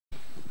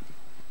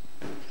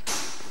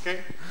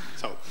Okay,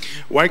 so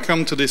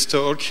welcome to this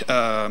talk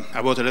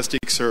about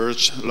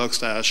Elasticsearch,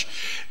 Logstash,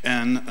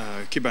 and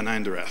Kibana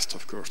and the rest,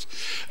 of course.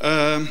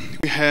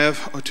 We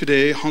have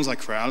today Honza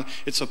Král.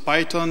 It's a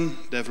Python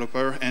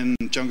developer and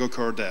Django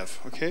core dev.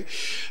 Okay,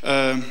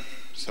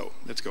 so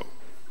let's go.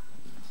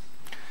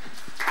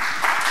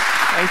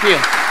 Thank you.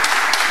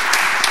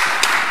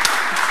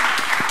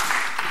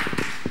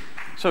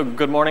 So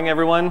good morning,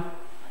 everyone.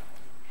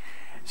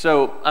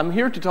 So I'm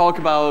here to talk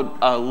about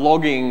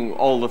logging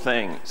all the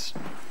things.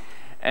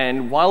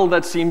 And while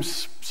that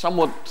seems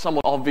somewhat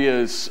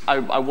obvious, I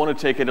want to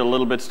take it a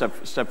little bit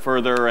step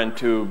further and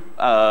to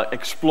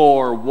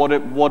explore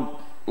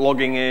what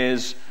logging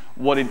is,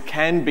 what it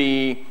can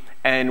be,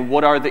 and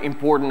what are the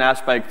important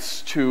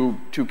aspects to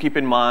keep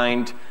in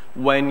mind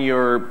when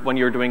you're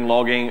doing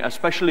logging,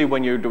 especially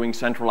when you're doing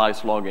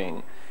centralized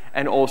logging,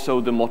 and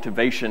also the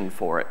motivation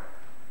for it.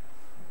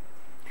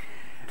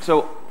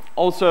 So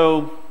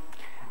also,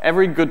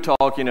 every good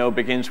talk,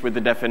 begins with the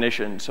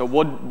definition. So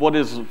what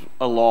is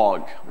a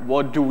log?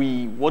 What do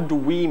we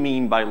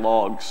mean by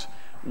logs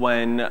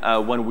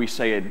when we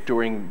say it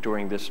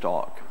during this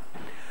talk?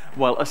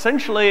 Well,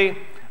 essentially,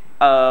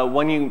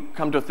 when you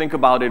come to think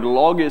about it,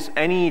 log is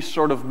any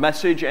sort of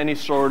message, any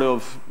sort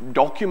of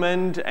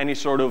document, any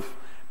sort of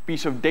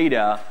piece of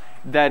data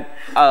that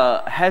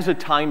has a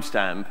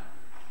timestamp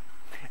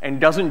and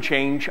doesn't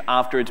change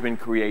after it's been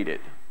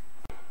created.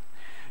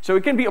 So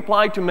it can be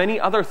applied to many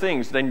other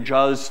things than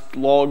just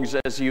logs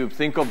as you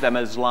think of them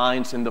as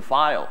lines in the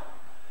file.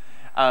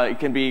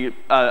 It can be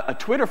a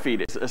Twitter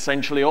feed. It's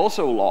essentially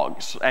also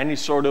logs, any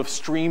sort of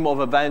stream of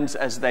events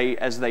as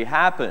they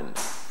happen.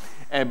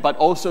 But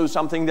also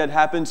something that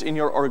happens in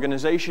your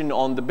organization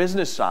on the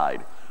business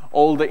side.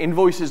 All the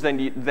invoices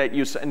that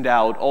you send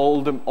out,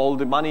 all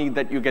the money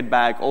that you get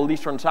back, all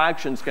these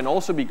transactions can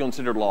also be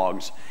considered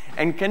logs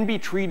and can be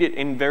treated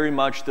in very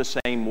much the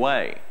same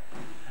way.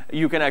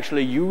 You can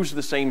actually use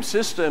the same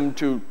system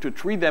to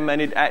treat them,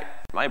 and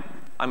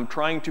I'm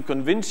trying to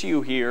convince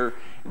you here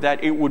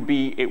that it would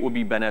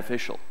be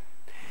beneficial.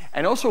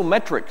 And also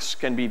metrics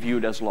can be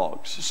viewed as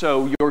logs.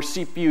 So your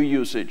CPU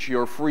usage,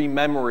 your free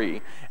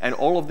memory, and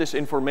all of this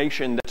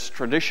information that's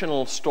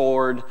traditional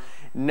stored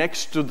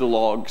next to the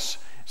logs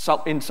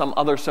in some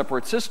other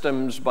separate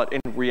systems, but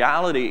in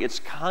reality it's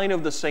kind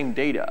of the same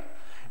data.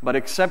 But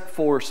except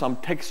for some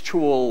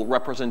textual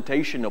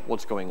representation of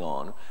what's going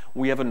on,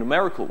 we have a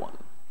numerical one.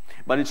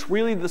 But it's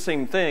really the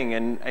same thing,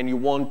 and you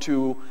want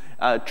to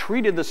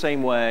treat it the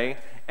same way,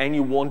 and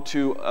you want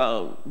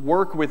to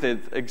work with it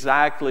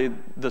exactly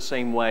the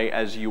same way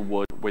as you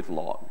would with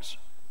logs.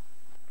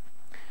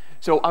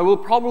 So I will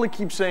probably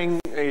keep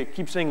saying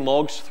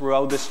logs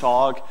throughout this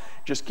talk.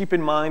 Just keep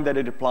in mind that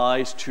it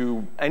applies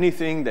to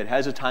anything that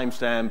has a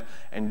timestamp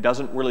and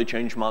doesn't really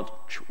change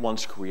much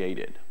once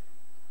created.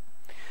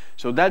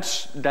 So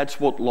that's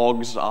what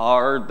logs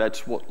are.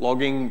 That's what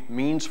logging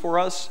means for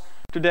us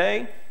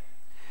today.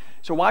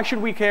 So why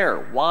should we care?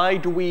 Why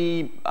do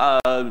we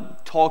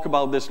talk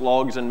about this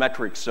logs and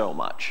metrics so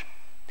much?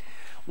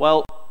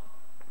 Well,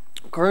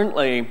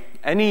 currently,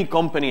 any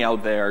company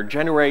out there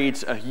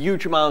generates a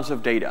huge amounts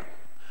of data.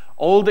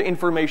 All the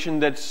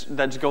information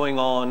that's going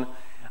on,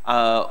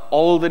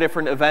 all the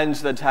different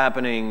events that's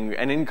happening,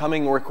 an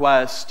incoming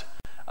request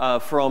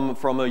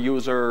from a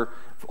user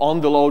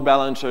on the load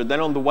balancer,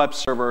 then on the web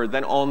server,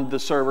 then on the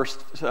server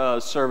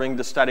serving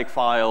the static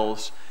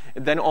files,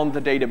 then on the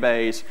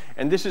database,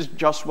 and this is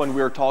just when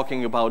we're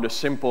talking about a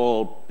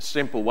simple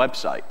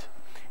website.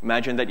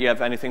 Imagine that you have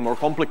anything more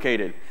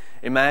complicated.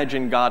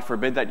 Imagine, God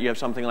forbid, that you have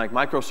something like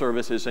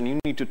microservices, and you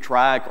need to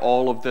track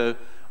all of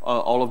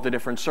the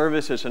different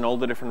services and all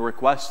the different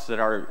requests that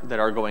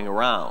are going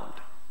around.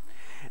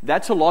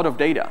 That's a lot of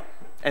data,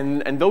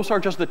 and those are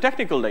just the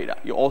technical data.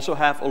 You also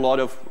have a lot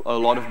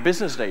of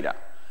business data.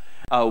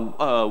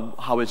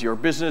 How is your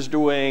business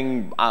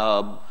doing?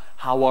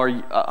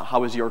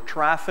 How is your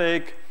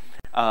traffic?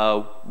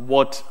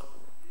 What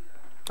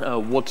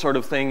sort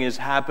of thing is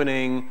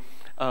happening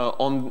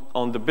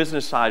on the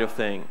business side of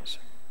things.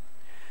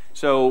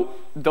 So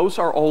those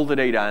are all the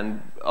data,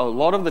 and a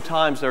lot of the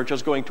times they're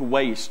just going to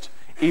waste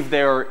if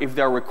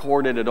they're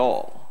recorded at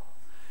all.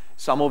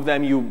 Some of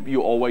them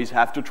you always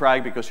have to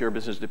track because your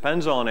business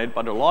depends on it,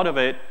 but a lot of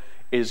it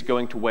is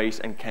going to waste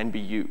and can be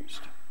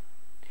used.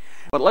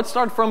 But let's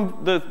start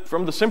from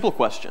the simple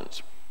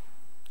questions.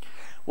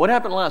 What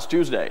happened last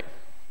Tuesday?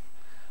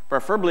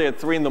 Preferably at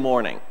 3 in the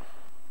morning.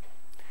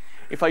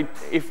 If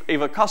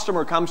a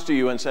customer comes to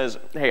you and says,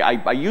 "Hey,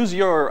 I use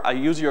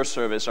your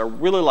service, I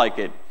really like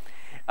it,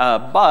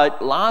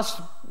 but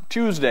last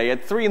Tuesday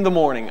at 3 in the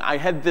morning, I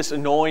had this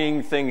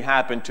annoying thing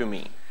happen to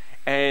me,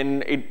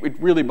 and it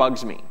really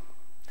bugs me."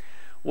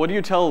 What do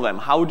you tell them?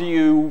 How do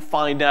you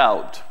find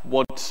out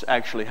what's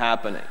actually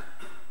happening?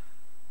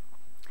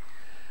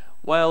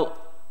 Well,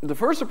 the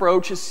first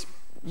approach is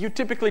you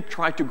typically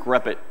try to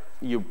grep it.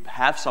 You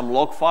have some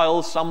log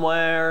files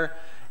somewhere,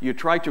 you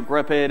try to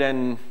grep it,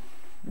 and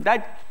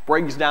that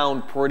breaks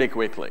down pretty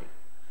quickly.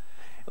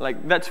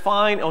 Like, that's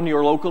fine on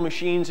your local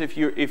machines if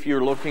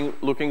you're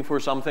looking for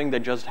something that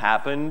just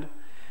happened.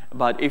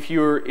 But if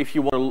you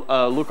want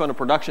to look on a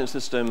production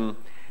system,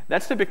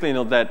 that's typically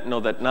not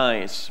that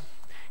nice,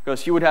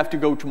 because you would have to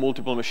go to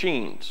multiple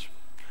machines.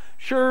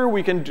 Sure,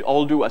 we can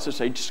all do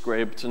SSH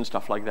scripts and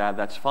stuff like that.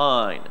 That's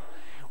fine.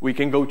 We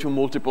can go to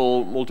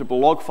multiple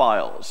log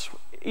files.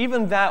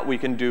 Even that we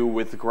can do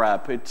with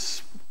grep.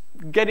 It's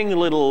getting a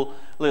little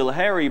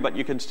hairy, but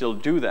you can still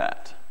do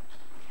that.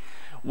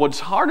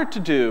 What's harder to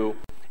do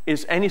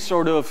is any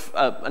sort of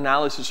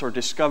analysis or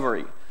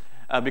discovery,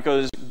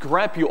 because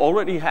grep, you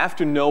already have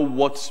to know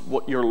what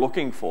you're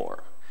looking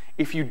for.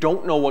 If you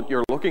don't know what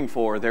you're looking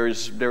for, there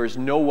is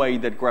no way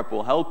that grep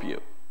will help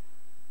you.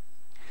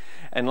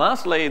 And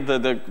lastly,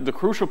 the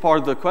crucial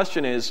part of the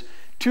question is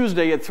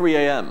Tuesday at 3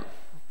 a.m.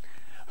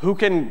 Who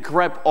can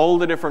grep all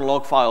the different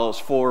log files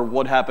for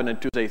what happened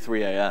at Tuesday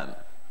 3 a.m.?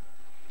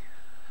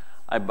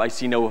 I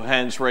see no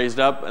hands raised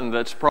up, and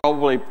that's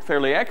probably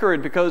fairly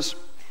accurate because,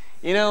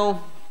 you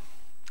know,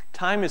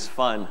 time is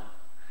fun,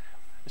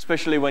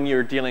 especially when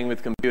you're dealing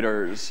with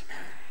computers.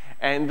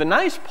 And the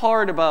nice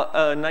part about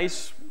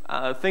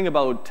thing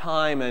about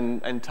time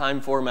and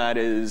time format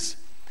is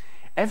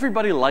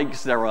everybody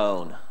likes their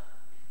own,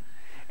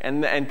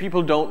 and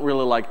people don't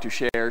really like to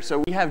share.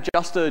 So we have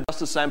just a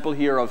sample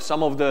here of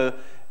some of the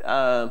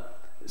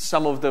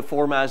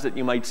formats that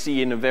you might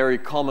see in a very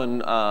common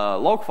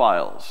log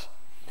files,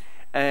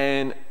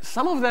 and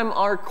some of them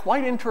are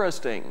quite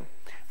interesting.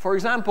 For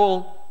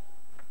example,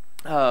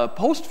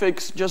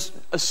 postfix just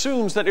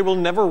assumes that it will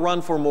never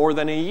run for more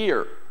than a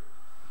year.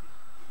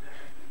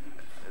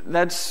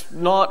 That's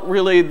not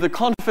really the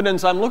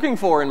confidence I'm looking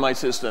for in my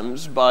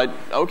systems, but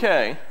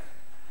okay.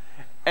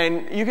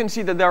 And you can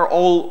see that they're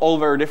all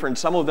very different.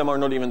 Some of them are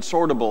not even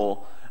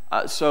sortable.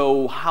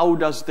 So how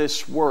does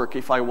this work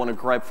if I want to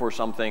grep for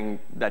something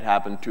that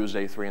happened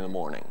Tuesday 3 in the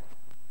morning?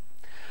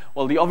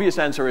 Well, the obvious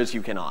answer is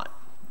you cannot.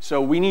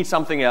 So we need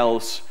something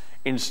else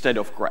instead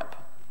of grep.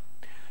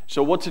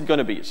 So what's it going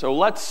to be? So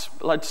let's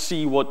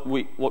see what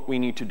we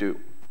need to do.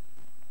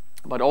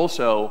 But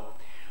also,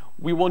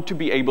 we want to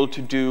be able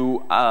to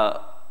do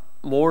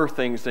more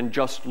things than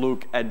just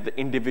look at the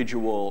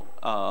individual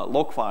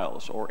log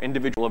files or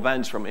individual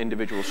events from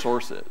individual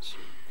sources.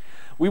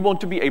 We want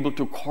to be able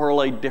to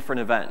correlate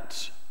different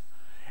events.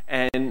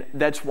 And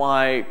that's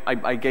why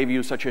I gave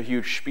you such a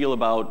huge spiel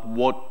about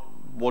what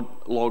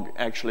log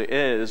actually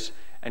is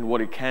and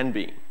what it can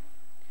be.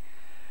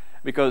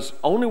 Because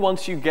only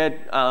once you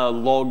get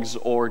logs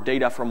or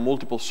data from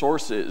multiple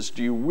sources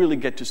do you really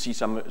get to see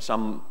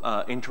some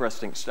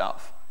interesting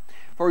stuff.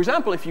 For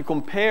example, if you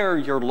compare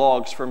your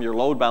logs from your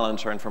load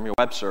balancer and from your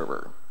web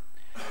server,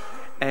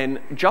 and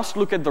just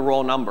look at the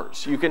raw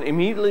numbers, you can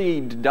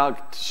immediately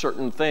deduct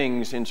certain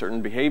things in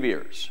certain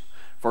behaviors.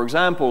 For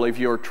example, if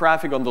your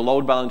traffic on the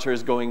load balancer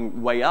is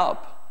going way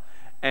up,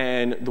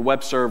 and the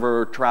web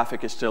server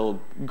traffic is still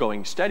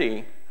going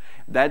steady,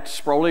 that's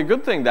probably a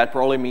good thing. That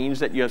probably means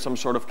that you have some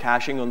sort of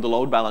caching on the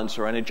load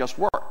balancer and it just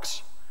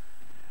works.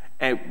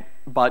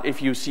 But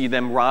if you see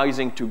them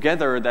rising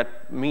together,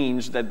 that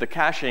means that the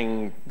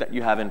caching that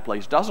you have in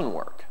place doesn't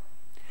work.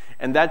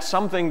 And that's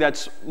something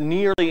that's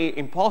nearly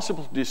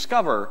impossible to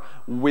discover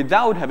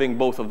without having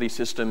both of these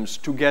systems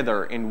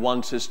together in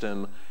one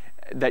system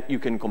that you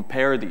can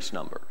compare these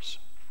numbers.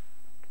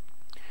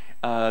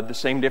 The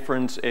same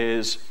difference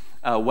is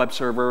web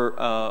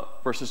server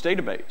versus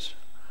database.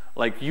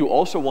 Like, you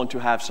also want to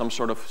have some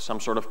sort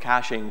of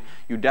caching.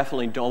 You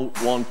definitely don't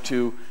want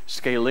to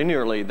scale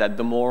linearly, that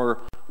the more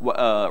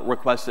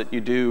requests that you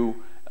do,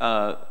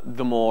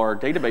 the more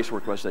database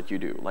requests that you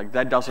do. Like,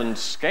 that doesn't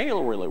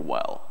scale really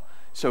well.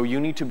 So you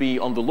need to be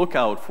on the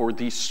lookout for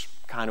these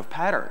kind of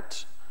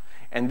patterns.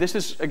 And this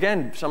is,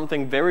 again,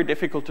 something very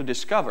difficult to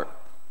discover.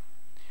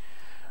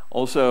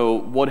 Also,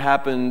 what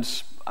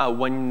happens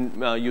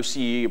when you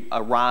see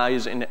a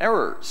rise in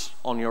errors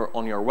on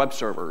your web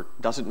server?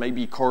 Does it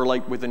maybe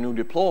correlate with a new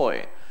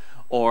deploy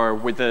or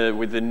with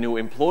a new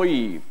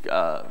employee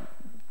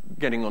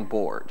getting on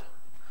board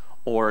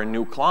or a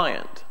new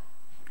client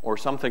or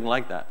something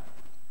like that?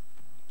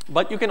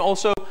 But you can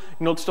also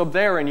not stop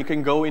there, and you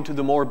can go into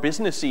the more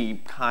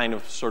businessy kind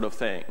of sort of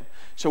thing.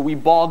 So we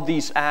bought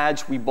these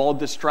ads, we bought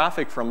this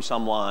traffic from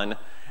someone.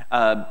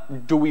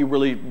 Do we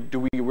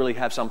really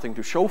have something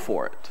to show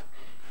for it?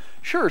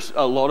 Sure, for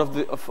a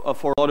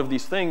lot of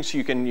these things,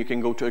 you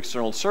can go to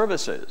external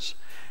services,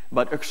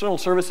 but external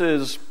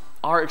services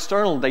are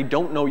external. They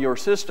don't know your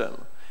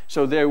system,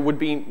 so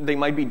they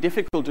might be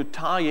difficult to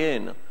tie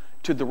in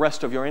to the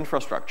rest of your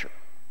infrastructure.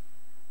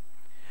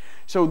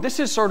 So this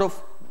is sort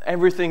of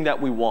everything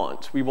that we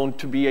want. We want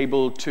to be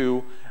able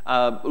to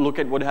look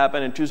at what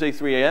happened on Tuesday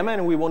 3 a.m.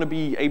 and we want to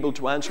be able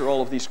to answer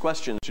all of these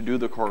questions, to do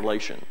the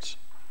correlations.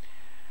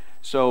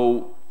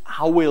 So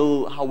how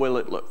will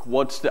it look?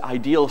 What's the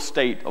ideal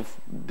state of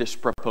this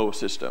proposed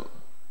system?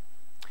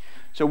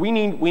 So we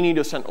need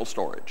a central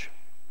storage.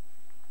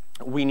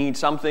 We need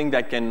something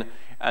that can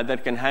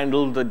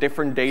handle the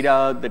different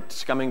data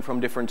that's coming from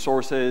different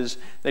sources,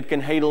 that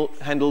can handle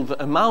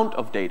the amount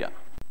of data.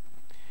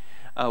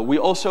 We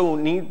also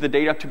need the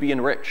data to be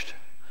enriched.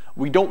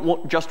 We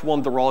don't just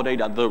want the raw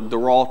data, the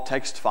raw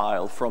text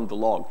file from the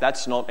log.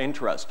 That's not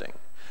interesting.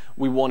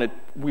 We want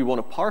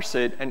to parse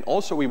it, and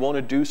also we want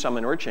to do some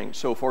enriching.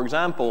 So for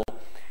example,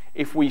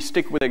 if we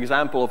stick with the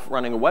example of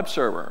running a web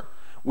server,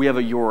 we have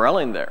a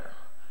URL in there.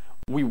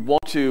 We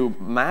want to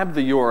map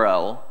the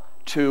URL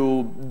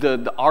to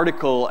the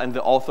article and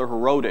the author who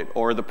wrote it,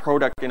 or the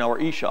product in our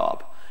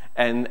eShop,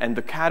 and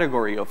the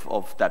category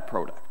of that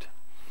product.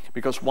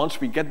 Because once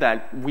we get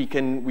that, we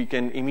can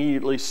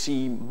immediately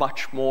see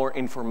much more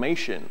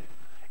information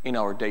in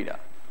our data.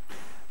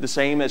 The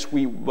same as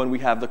when we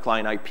have the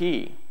client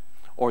IP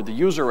or the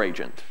user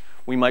agent.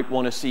 We might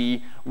want to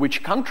see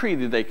which country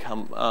did they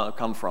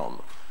come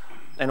from.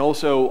 And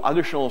also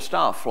additional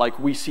stuff, like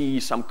we see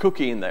some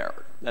cookie in there.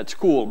 That's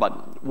cool,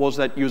 but was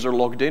that user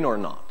logged in or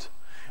not?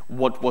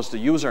 What was the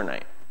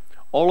username?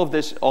 All of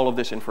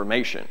this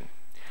information.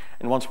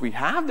 And once we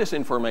have this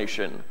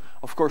information,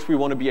 of course, we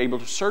want to be able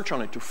to search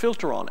on it, to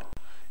filter on it,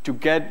 to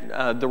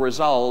get the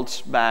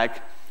results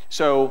back.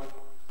 So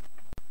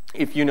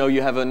if you know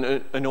you have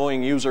an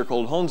annoying user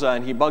called Honza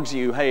and he bugs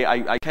you, hey,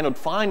 I cannot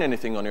find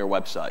anything on your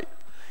website,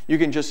 you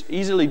can just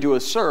easily do a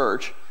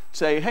search,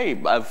 say, hey,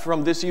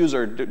 from this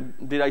user,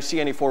 did I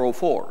see any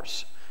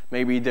 404s?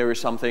 Maybe there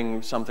is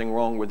something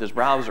wrong with this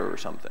browser or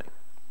something.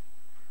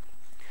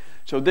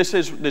 So this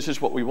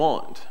is what we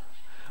want.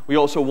 We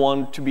also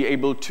want to be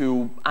able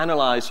to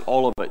analyze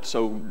all of it.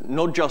 So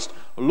not just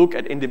look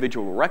at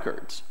individual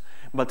records,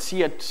 but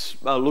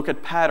look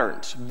at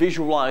patterns,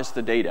 visualize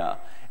the data,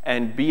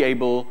 and be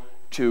able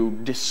to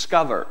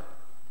discover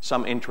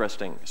some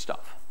interesting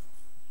stuff.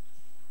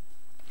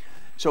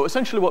 So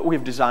essentially what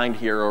we've designed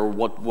here, or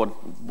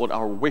what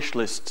our wish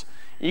list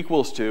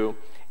equals to,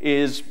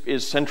 is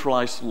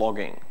centralized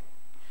logging.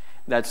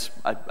 That's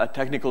a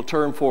technical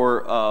term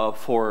for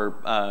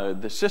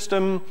the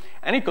system,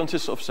 and it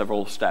consists of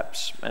several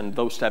steps, and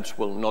those steps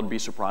will not be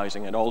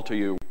surprising at all to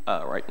you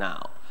right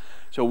now.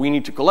 So we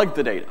need to collect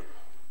the data.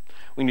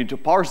 We need to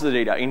parse the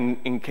data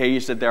in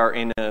case that they are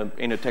in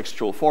a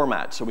textual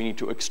format. So we need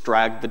to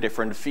extract the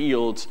different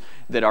fields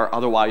that are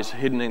otherwise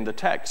hidden in the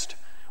text.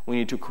 We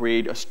need to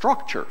create a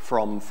structure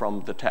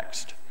from the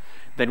text.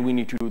 Then we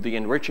need to do the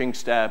enriching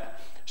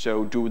step.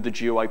 So do the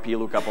GeoIP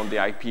lookup on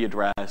the IP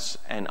address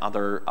and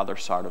other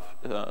sort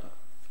of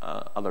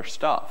other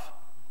stuff.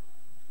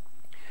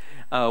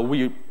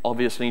 We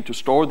obviously need to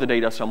store the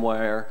data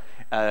somewhere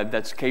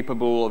that's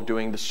capable of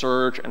doing the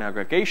search and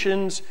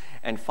aggregations.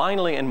 And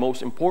finally, and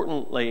most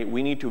importantly,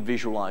 we need to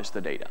visualize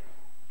the data.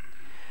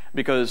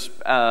 Because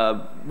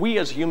we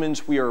as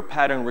humans, we are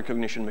pattern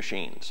recognition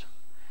machines.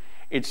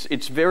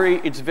 It's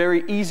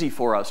very easy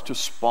for us to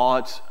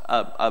spot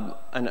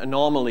an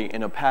anomaly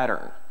in a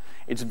pattern.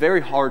 It's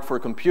very hard for a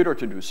computer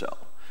to do so.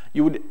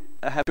 You would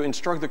have to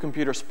instruct the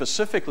computer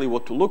specifically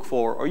what to look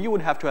for, or you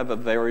would have to have a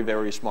very,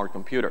 very smart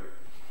computer.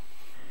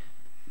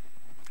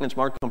 And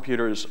smart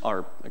computers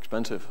are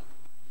expensive,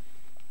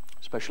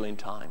 especially in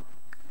time.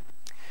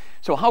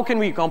 So how can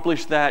we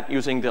accomplish that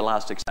using the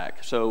Elastic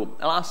stack? So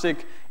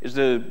Elastic is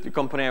the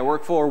company I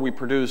work for. We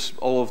produce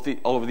all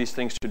of these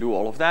things to do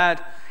all of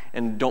that.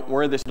 And don't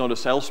worry, this is not a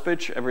sales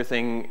pitch.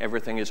 Everything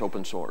is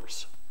open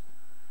source.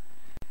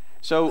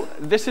 So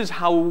this is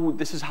how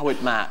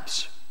it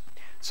maps.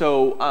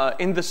 So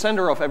in the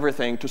center of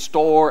everything, to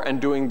store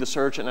and doing the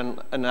search and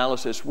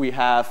analysis, we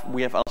have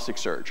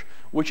Elasticsearch,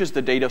 which is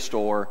the data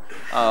store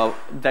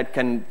that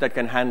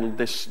can handle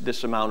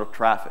this amount of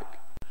traffic.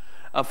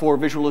 For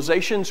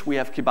visualizations, we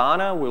have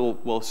Kibana.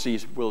 We'll see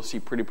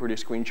pretty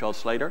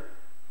screenshots later.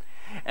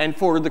 And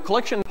for the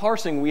collection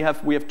parsing, we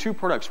have two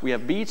products. We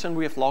have Beats and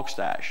we have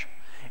Logstash,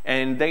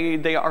 and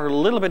they are a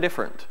little bit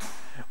different.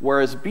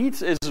 Whereas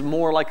Beats is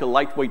more like a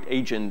lightweight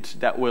agent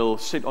that will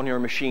sit on your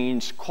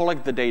machines,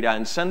 collect the data,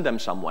 and send them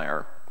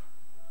somewhere,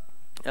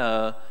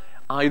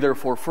 either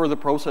for further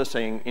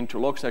processing into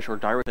Logstash or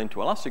directly into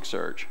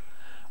Elasticsearch.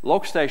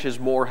 Logstash is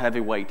more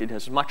heavyweight. It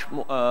has much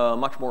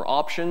more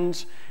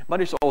options,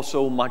 but it's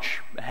also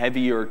much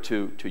heavier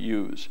to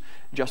use.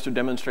 Just to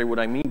demonstrate what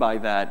I mean by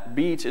that,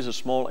 Beats is a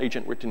small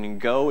agent written in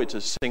Go. It's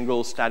a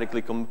single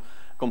statically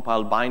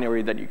compiled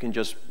binary that you can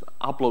just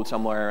upload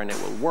somewhere and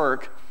it will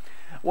work.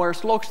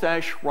 Whereas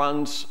Logstash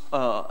runs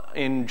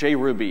in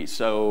JRuby,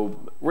 so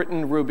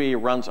written Ruby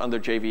runs under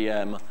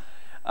JVM.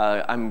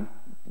 I'm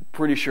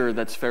pretty sure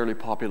that's fairly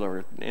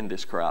popular in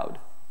this crowd.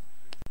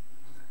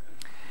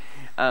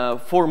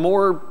 For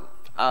more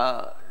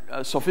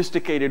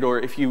sophisticated, or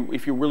if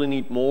you really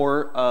need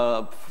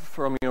more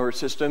from your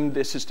system,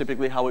 this is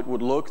typically how it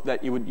would look,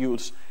 that you would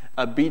use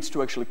Beats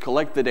to actually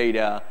collect the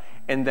data,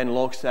 and then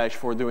Logstash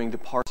for doing the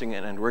parsing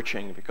and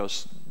enriching,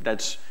 because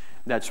that's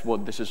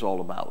what this is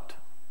all about.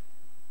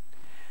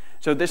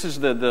 So this is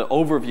the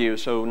overview,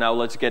 so now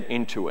let's get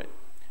into it.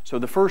 So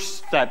the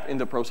first step in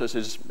the process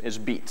is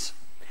Beats.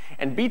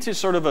 And Beats is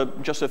sort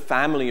of just a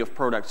family of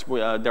products.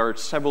 There are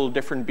several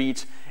different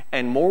Beats,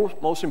 and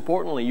most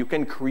importantly, you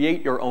can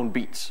create your own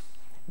Beats.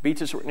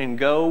 Beats is written in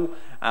Go.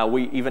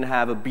 We even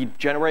have a beat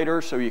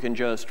generator, so you can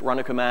just run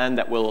a command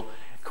that will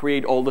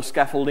create all the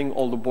scaffolding,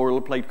 all the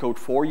boilerplate code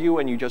for you,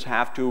 and you just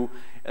have to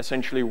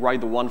essentially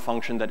write the one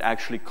function that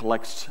actually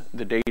collects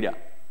the data.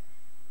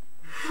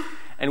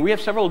 And we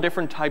have several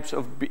different types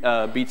of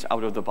beats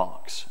out of the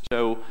box.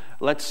 So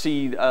let's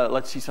see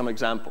some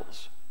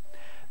examples.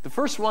 The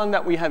first one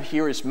that we have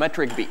here is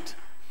metric beat.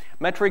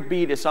 Metric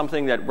beat is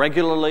something that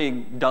regularly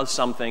does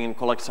something and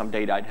collects some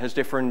data. It has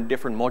different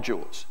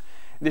modules.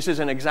 This is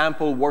an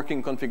example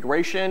working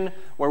configuration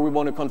where we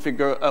want to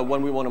configure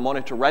when we want to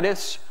monitor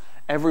Redis.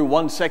 Every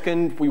 1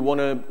 second, we want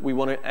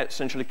to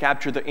essentially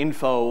capture the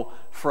info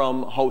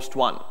from host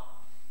 1.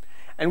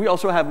 And we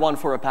also have one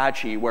for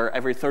Apache, where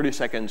every 30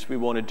 seconds we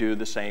want to do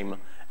the same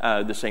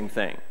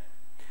thing.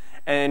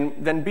 And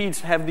then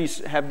beats have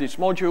these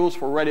modules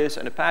for Redis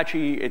and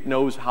Apache. It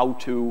knows how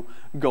to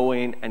go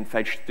in and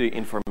fetch the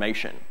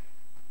information.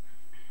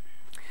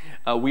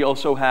 We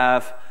also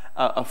have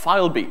a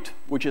file beat,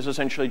 which is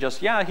essentially just,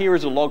 here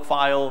is a log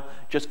file,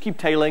 just keep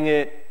tailing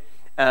it,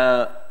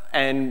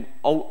 and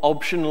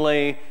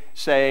optionally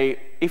say,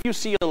 if you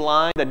see a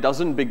line that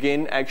doesn't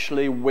begin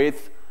actually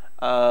with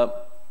a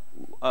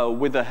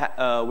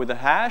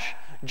hash,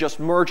 just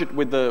merge it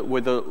with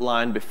the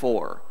line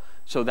before.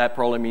 So that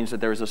probably means that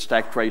there is a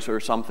stack tracer or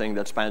something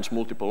that spans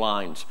multiple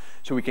lines.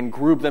 So we can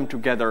group them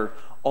together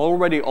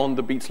already on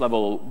the beats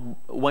level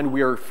when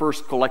we are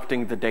first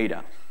collecting the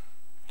data.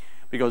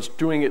 Because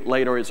doing it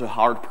later is a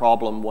hard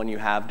problem when you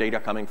have data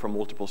coming from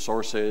multiple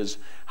sources.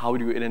 How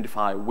do you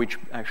identify which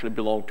actually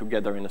belong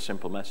together in a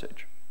simple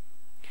message?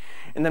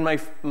 And then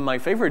my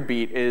favorite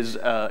beat is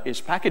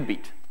packet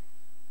beat.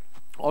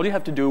 All you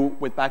have to do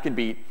with packet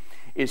beat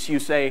is you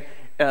say,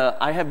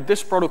 I have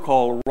this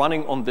protocol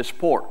running on this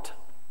port.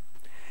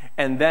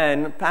 And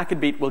then packet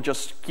beat will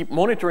just keep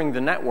monitoring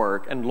the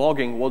network and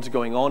logging what's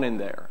going on in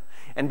there.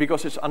 And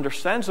because it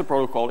understands the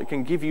protocol, it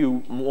can give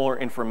you more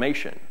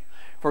information.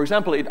 For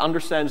example, it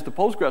understands the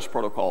Postgres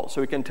protocol,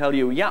 so it can tell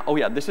you,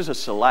 this is a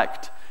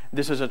select,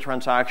 this is a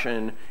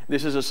transaction,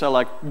 this is a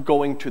select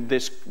going to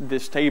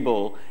this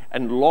table,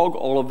 and log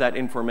all of that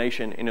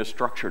information in a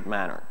structured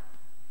manner.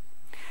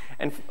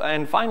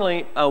 And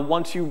finally,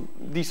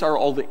 these are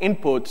all the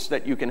inputs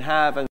that you can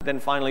have, and then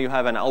finally you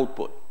have an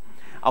output.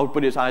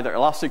 Output is either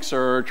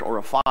Elasticsearch or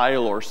a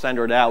file or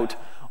standard out,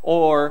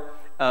 or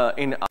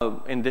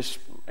in this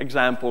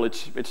example,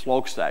 it's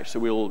Logstash. So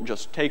we'll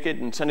just take it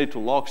and send it to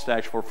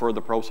Logstash for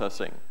further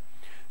processing.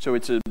 So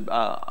it's a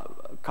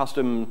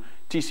custom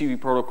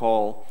TCP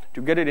protocol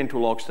to get it into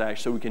Logstash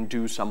so we can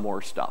do some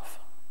more stuff.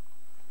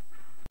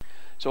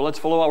 So let's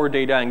follow our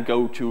data and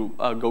go to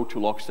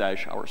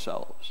Logstash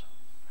ourselves.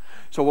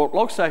 So what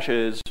Logstash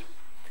is,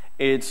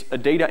 it's a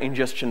data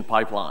ingestion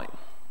pipeline.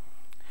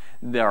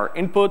 There are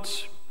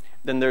inputs,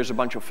 then there's a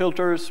bunch of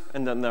filters,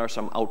 and then there are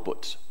some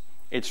outputs.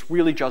 It's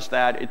really just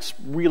that. It's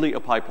really a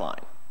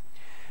pipeline.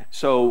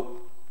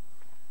 So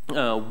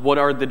what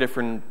are the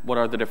different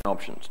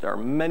options? There are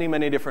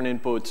many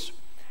different inputs.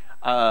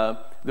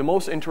 The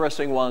most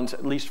interesting ones,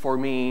 at least for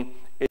me,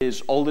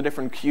 is all the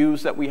different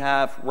queues that we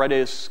have: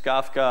 Redis,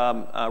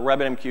 Kafka,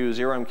 RabbitMQ,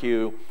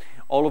 ZeroMQ,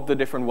 all of the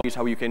different ways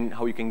how you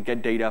can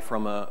get data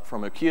from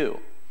a queue.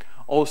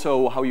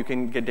 Also, how you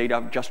can get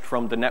data just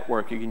from the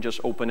network. You can just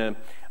open a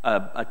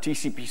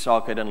TCP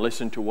socket and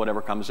listen to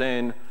whatever comes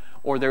in.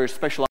 Or there is a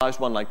specialized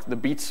one like the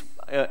beats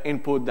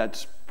input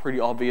that's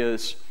pretty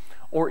obvious.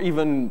 Or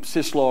even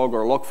syslog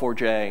or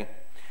log4j.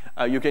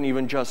 You can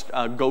even just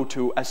go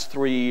to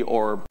S3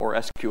 or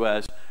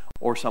SQS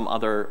or some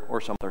other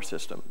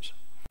systems.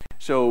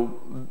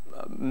 So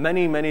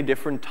many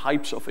different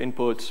types of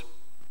inputs.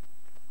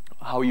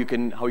 How you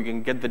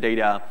can get the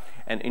data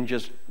and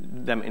ingest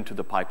them into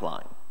the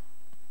pipeline.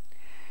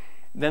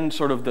 Then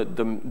sort of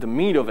the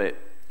meat of it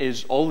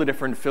is all the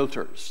different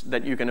filters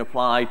that you can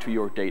apply to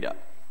your data.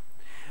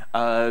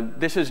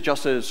 This is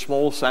just a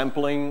small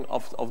sampling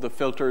of the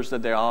filters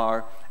that there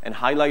are, and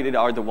highlighted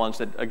are the ones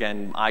that,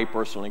 again, I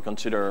personally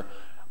consider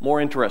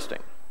more interesting.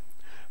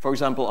 For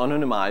example,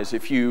 anonymize.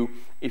 If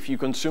you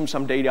consume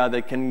some data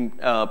that can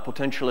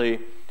potentially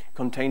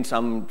contain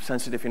some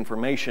sensitive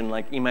information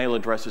like email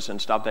addresses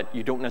and stuff that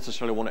you don't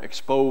necessarily want to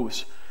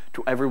expose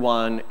to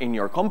everyone in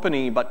your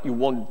company, but you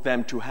want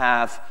them to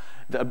have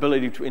the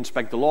ability to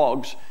inspect the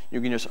logs,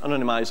 you can just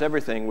anonymize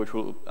everything, which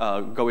will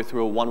go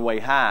through a one-way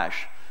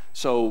hash.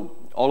 So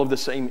all of the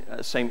same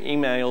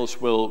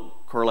emails will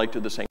correlate to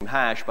the same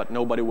hash, but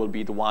nobody will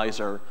be the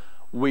wiser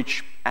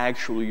which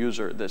actual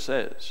user this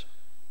is.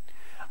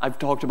 I've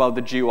talked about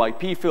the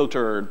GeoIP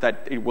filter,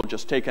 that it will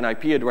just take an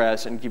IP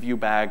address and give you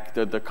back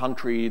the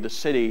country, the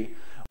city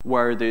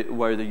where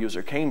the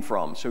user came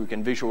from. So you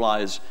can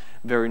visualize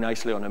very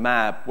nicely on a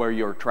map where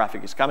your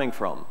traffic is coming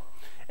from.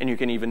 And you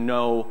can even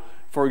know,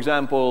 for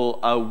example,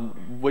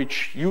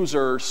 which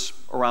users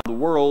around the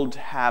world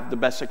have the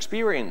best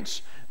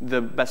experience,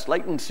 the best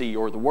latency,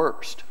 or the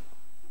worst.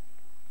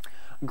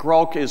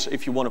 Grok is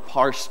if you want to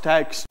parse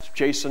text.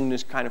 JSON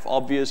is kind of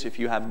obvious if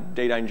you have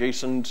data in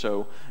JSON,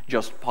 so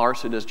just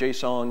parse it as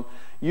JSON.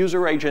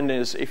 User agent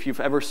is, if you've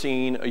ever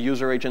seen a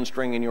user agent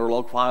string in your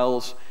log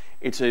files,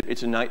 it's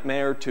a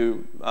nightmare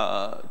to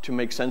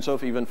make sense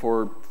of, even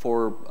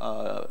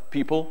for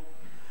people.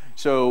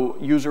 So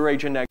user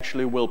agent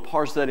actually will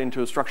parse that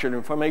into structured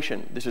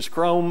information. This is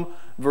Chrome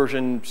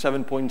version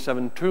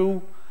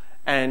 7.72,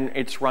 and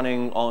it's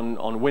running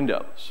on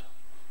Windows.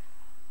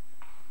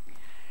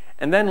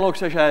 And then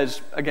Logstash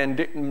has,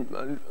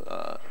 again,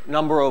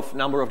 number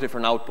of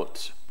different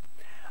outputs.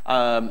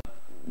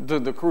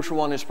 The crucial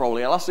one is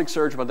probably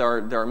Elasticsearch, but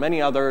there are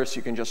many others.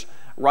 You can just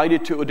write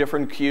it to a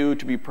different queue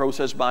to be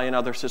processed by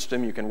another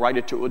system. You can write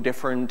it to a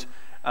different,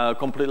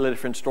 completely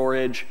different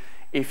storage.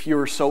 If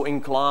you're so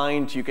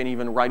inclined, you can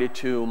even write it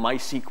to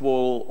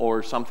MySQL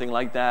or something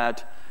like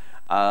that.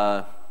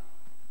 I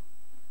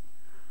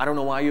don't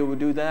know why you would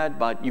do that,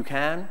 but you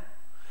can.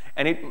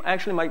 And it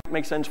actually might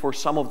make sense for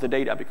some of the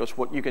data, because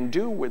what you can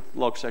do with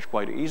Logstash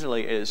quite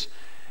easily is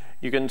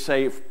you can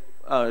say,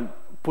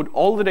 put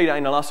all the data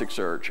in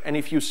Elasticsearch, and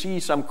if you see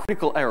some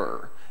critical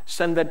error,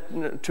 send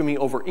that to me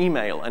over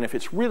email. And if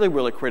it's really,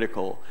 really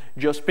critical,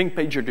 just ping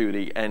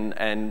PagerDuty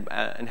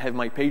and have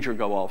my pager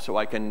go off so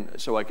I can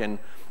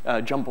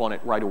jump on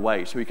it right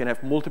away. So you can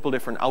have multiple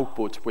different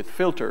outputs with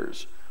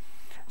filters,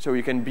 so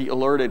you can be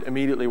alerted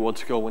immediately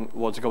what's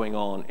going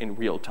on in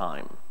real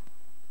time.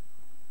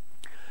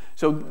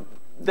 So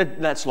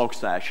that's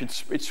Logstash.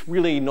 It's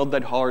really not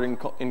that hard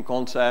in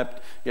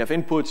concept. You have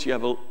inputs, you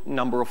have a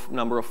number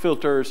of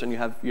filters, and you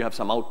have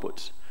some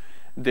outputs.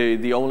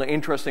 The only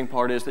interesting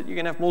part is that you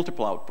can have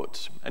multiple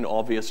outputs, and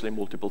obviously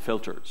multiple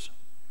filters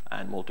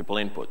and multiple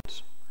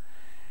inputs.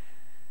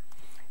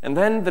 And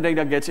then the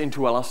data gets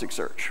into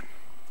Elasticsearch.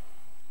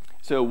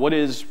 So what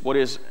is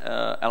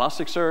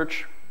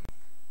Elasticsearch?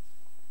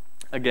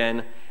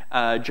 Again,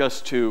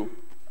 just to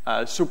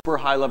super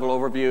high-level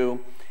overview,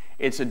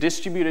 it's a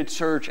distributed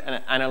search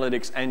and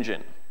analytics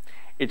engine.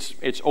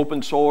 It's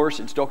open source,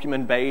 it's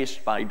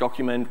document-based. By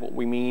document, what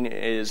we mean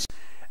is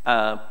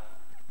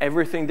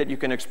everything that you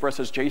can express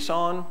as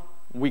JSON,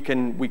 we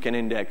can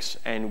index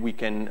and we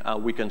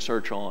can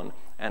search on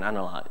and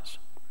analyze.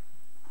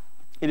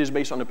 It is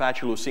based on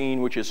Apache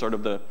Lucene, which is sort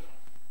of the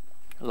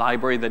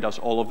library that does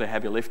all of the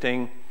heavy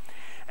lifting.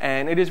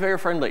 And it is very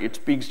friendly. It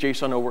speaks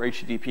JSON over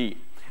HTTP.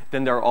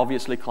 Then there are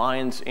obviously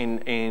clients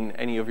in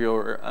any of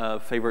your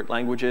favorite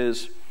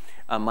languages.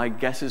 My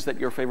guess is that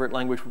your favorite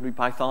language would be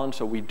Python,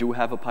 so we do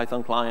have a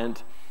Python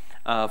client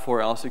for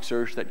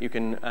Elasticsearch that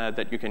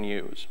you can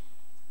use.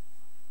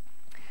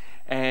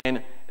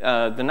 And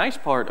the nice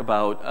part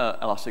about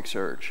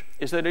Elasticsearch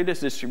is that it is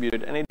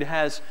distributed, and it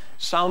has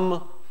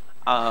some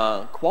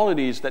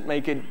qualities that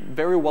make it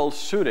very well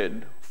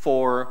suited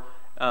for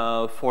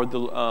the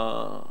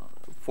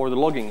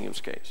logging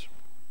use case.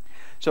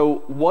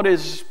 So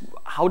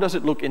how does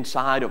it look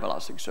inside of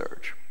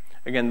Elasticsearch?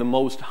 Again, the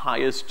most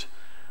highest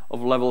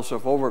of levels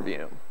of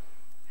overview.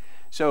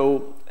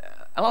 So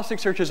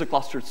Elasticsearch is a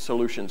clustered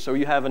solution. So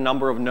you have a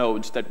number of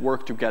nodes that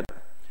work together.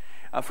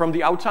 From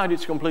the outside,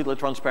 it's completely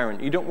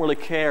transparent. You don't really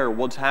care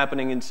what's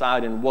happening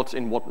inside and what's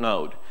in what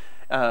node.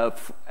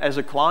 As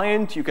a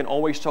client, you can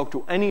always talk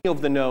to any of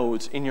the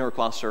nodes in your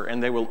cluster,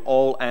 and they will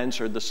all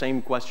answer the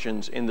same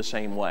questions in the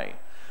same way.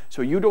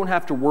 So you don't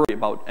have to worry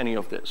about any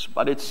of this.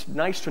 But it's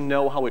nice to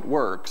know how it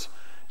works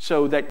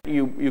so that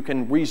you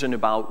can reason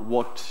about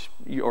what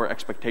your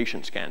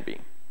expectations can be.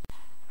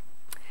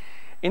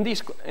 In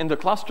the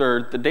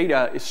cluster, the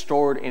data is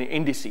stored in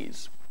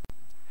indices.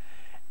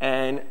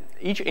 And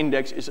each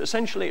index is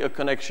essentially a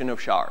connection of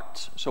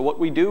shards. So what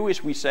we do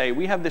is we say,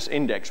 we have this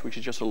index, which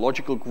is just a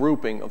logical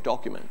grouping of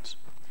documents.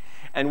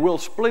 And we'll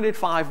split it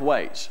 5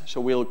 ways.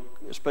 So we'll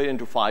split it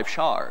into 5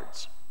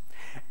 shards.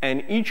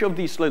 And each of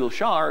these little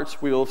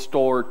shards we'll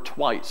store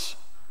twice,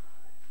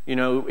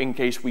 in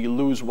case we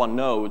lose one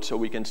node, so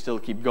we can still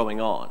keep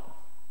going on.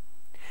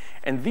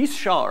 And these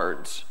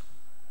shards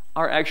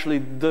are actually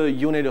the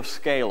unit of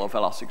scale of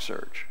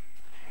Elasticsearch.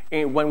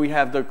 When we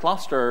have the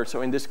cluster,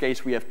 so in this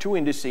case we have 2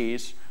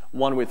 indices,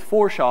 one with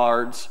 4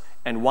 shards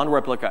and 1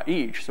 replica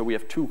each, so we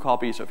have 2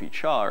 copies of each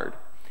shard,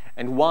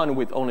 and one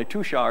with only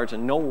 2 shards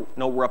and no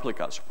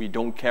replicas. We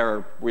don't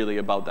care really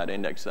about that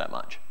index that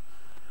much.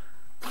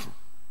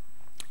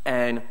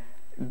 And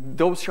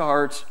those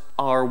shards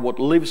are what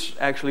lives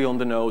actually on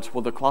the nodes,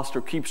 what the cluster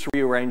keeps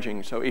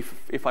rearranging. So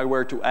if I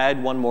were to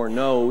add one more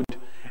node,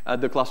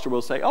 the cluster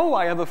will say, oh,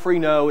 I have a free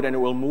node, and it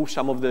will move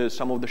some of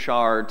the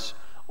shards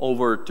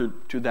over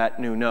to that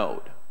new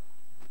node.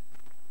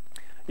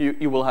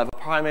 You will have a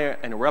primary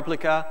and a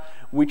replica,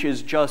 which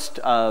is just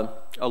a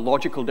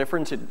logical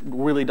difference. It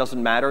really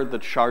doesn't matter.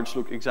 The shards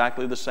look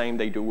exactly the same.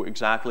 They do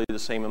exactly the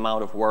same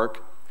amount of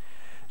work.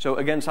 So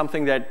again,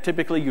 something that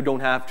typically you don't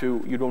have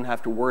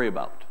to worry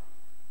about.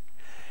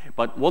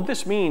 But what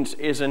this means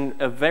is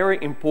a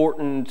very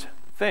important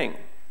thing.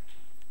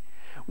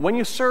 When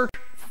you search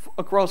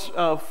across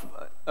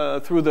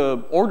through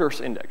the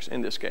orders index,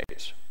 in this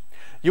case,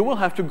 you will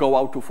have to go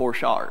out to 4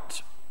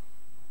 shards,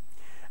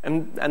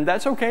 and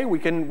that's okay. We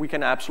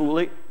can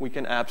absolutely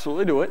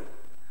do it.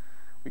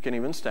 We can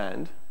even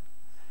stand.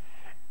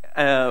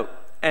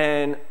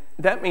 And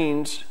that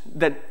means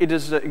that it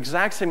is the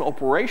exact same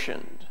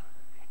operation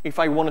if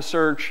I want to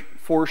search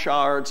for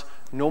shards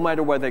no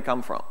matter where they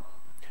come from.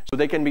 So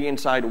they can be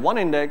inside one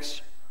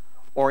index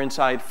or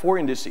inside 4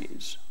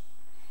 indices.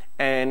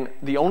 And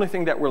the only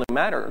thing that really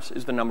matters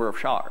is the number of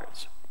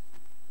shards.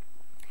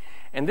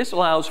 And this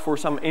allows for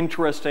some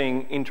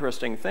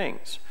interesting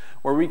things,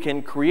 where we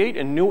can create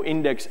a new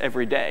index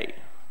every day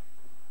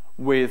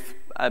with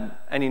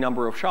any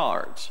number of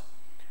shards.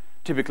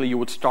 Typically, you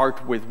would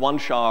start with 1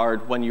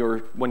 shard when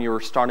you're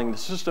starting the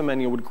system,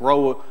 and you would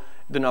grow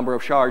the number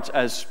of shards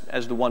as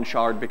the 1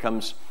 shard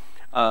becomes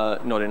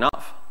not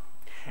enough.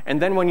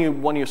 And then when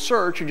you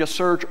search, you just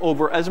search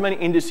over as many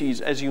indices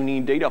as you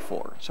need data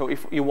for. So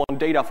if you want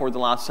data for the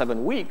last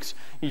 7 weeks,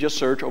 you just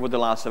search over the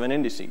last 7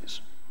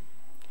 indices.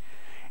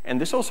 And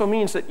this also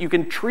means that you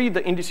can treat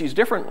the indices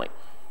differently.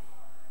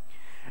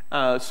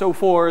 So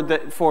for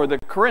the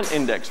current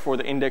index, for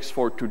the index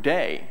for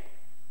today,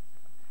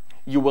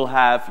 you will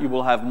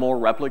have more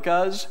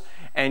replicas,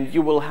 and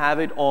you will have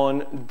it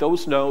on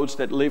those nodes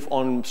that live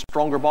on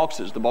stronger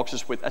boxes, the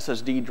boxes with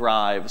SSD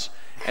drives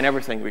and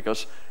everything,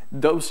 because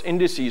those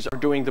indices are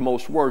doing the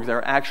most work.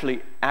 They're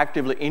actually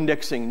actively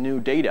indexing new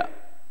data.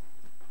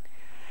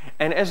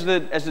 And as the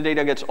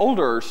data gets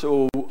older,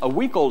 so a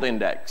week-old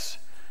index,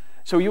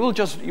 so you will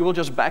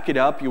just back it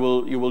up. You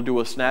will do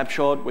a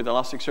snapshot with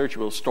Elasticsearch.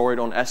 You will store it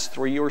on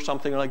S3 or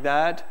something like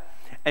that,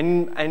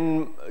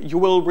 and you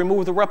will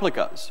remove the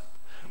replicas,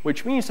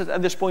 which means that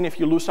at this point, if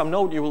you lose some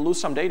node, you will lose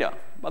some data.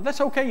 But that's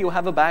okay. You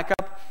have a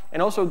backup,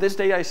 and also this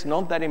data is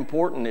not that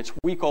important. It's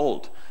week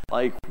old.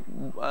 Like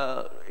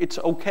it's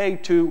okay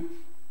to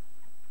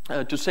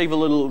save a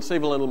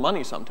little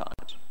money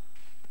sometimes.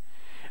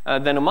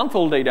 Then a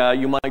month-old data,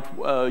 you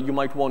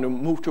might want to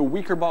move to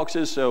weaker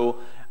boxes, so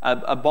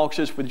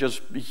boxes with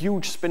just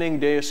huge spinning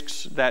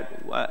disks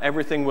that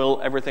everything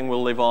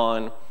will live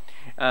on.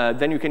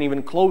 Then you can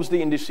even close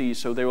the indices,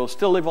 so they will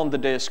still live on the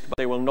disk, but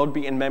they will not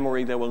be in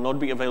memory. They will not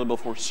be available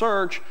for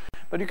search,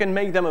 but you can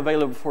make them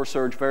available for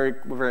search very,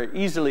 very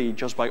easily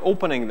just by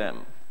opening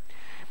them.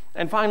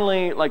 And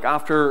finally, like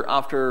after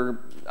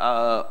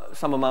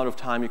some amount of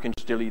time, you can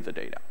just delete the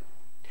data.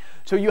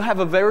 So you have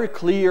a very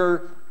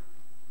clear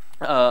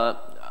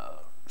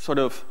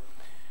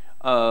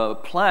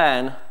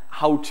plan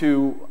how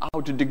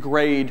to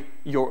degrade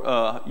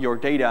your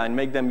data and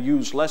make them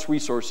use less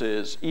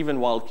resources even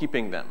while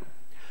keeping them.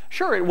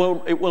 Sure, it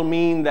will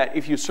mean that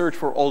if you search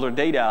for older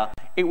data,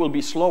 it will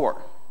be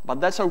slower,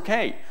 but that's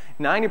okay.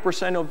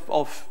 90%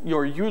 of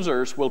your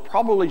users will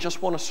probably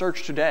just want to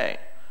search today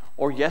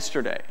or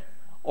yesterday,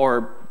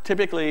 or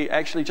typically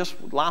actually just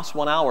last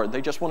 1 hour.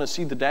 They just want to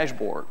see the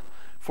dashboard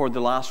for the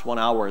last 1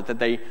 hour that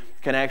they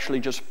can actually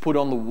just put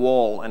on the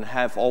wall and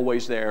have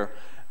always there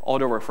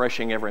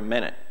auto-refreshing every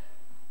minute.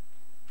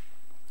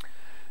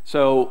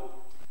 So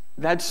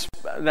that's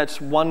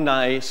one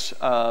nice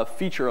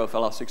feature of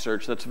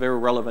Elasticsearch that's very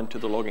relevant to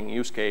the logging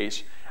use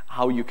case,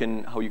 how you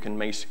can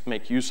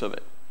make use of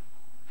it.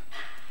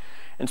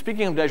 And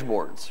speaking of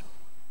dashboards,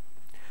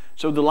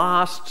 so the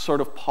last sort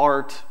of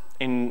part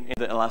in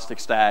the Elastic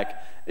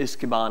Stack is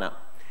Kibana.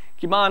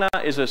 Kibana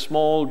is a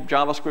small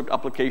JavaScript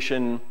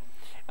application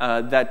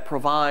that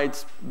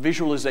provides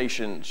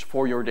visualizations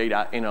for your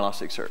data in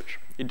Elasticsearch.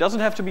 It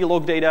doesn't have to be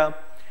log data,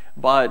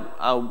 but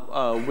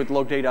with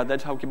log data,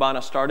 that's how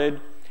Kibana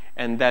started,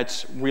 and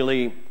that's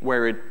really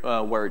where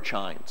it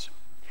shines.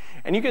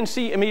 And you can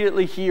see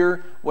immediately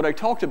here what I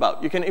talked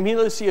about. You can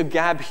immediately see a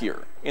gap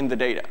here in the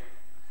data.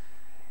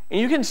 And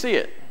you can see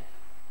it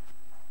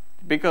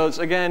because,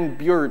 again,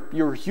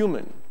 you're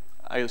human,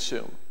 I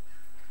assume.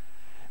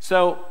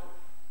 So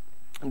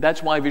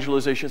that's why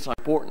visualizations are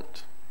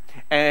important.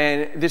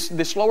 And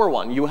this slower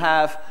one, you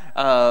have,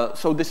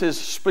 so this is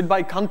split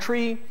by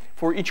country.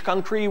 For each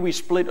country, we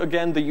split,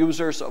 again, the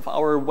users of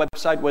our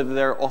website, whether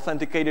they're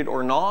authenticated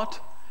or not.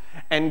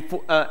 And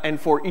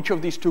for each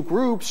of these 2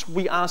 groups,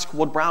 we ask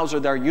what browser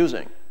they're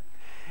using.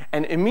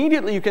 And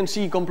immediately you can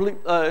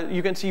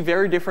see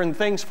very different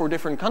things for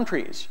different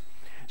countries.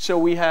 So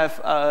we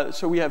have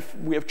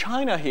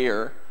China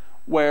here,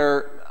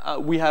 where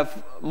we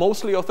have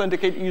mostly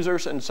authenticated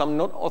users and some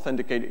not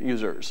authenticated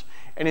users.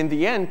 And in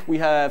the end, we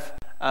have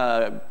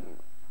I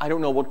don't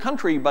know what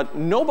country, but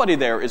nobody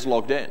there is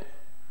logged in.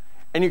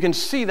 And you can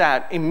see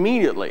that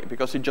immediately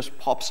because it just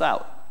pops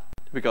out.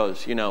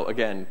 Because,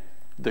 again,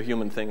 the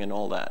human thing and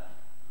all that.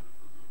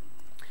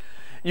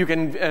 You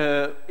can,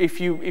 if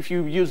you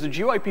use the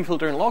GUIP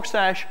filter in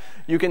Logstash,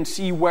 you can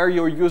see where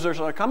your users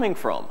are coming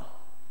from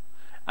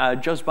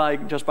just by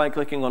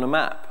clicking on a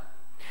map.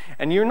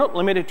 And you're not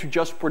limited to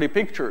just pretty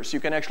pictures.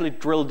 You can actually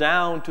drill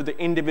down to the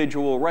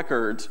individual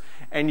records,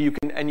 and you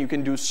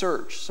can do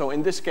search. So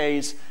in this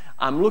case,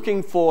 I'm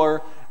looking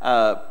for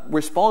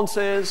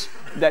responses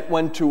that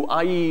went to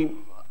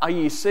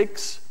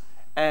IE6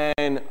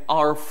 and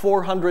are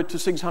 400 to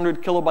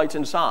 600 kilobytes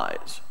in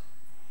size.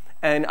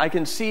 And I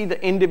can see the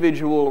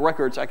individual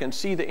records. I can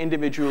see the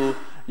individual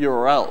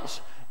URLs.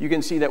 You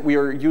can see that we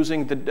are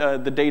using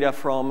the data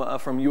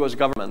from US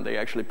government. They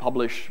actually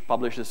publish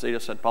this data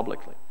set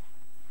publicly.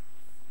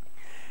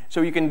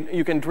 So you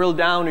can drill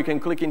down, you can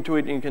click into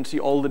it, and you can see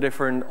all the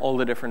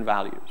different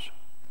values.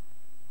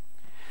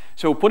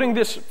 So putting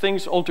these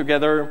things all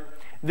together,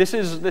 this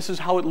is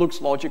how it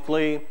looks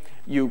logically.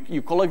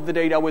 You collect the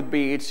data with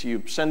beats,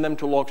 you send them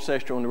to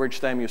Logstash to enrich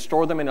them, you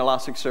store them in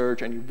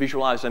Elasticsearch, and you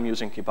visualize them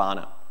using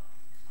Kibana.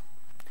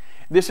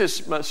 This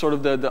is sort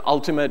of the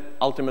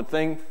ultimate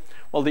thing.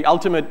 Well, the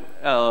ultimate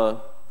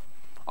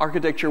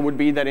architecture would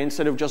be that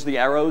instead of just the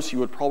arrows, you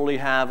would probably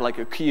have like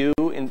a queue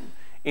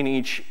in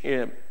each.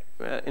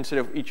 Instead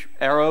of each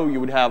arrow,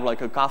 you would have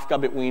like a Kafka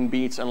between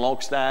beats and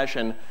Logstash,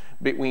 and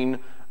between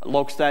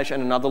Logstash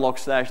and another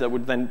Logstash that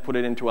would then put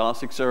it into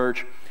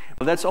Elasticsearch.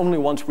 But that's only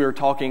once we're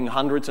talking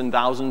hundreds and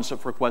thousands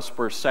of requests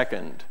per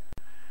second,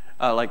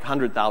 like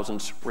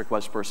 100,000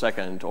 requests per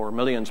second or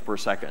millions per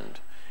second.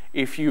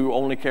 If you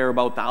only care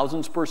about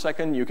thousands per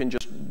second, you can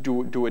just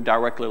do it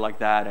directly like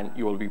that, and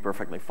you will be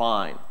perfectly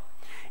fine.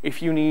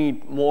 If you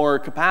need more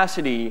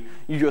capacity,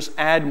 you just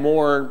add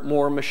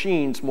more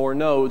machines, more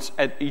nodes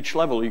at each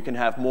level. You can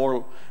have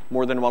more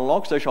than one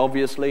Logstash,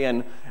 obviously,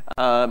 and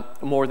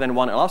more than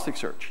one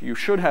Elasticsearch. You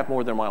should have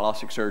more than one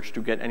Elasticsearch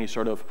to get any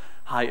sort of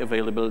high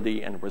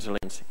availability and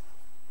resiliency.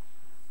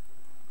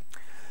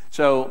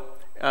 So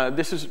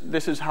this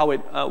is how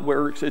it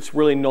works. It's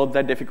really not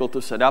that difficult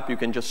to set up. You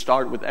can just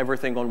start with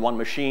everything on one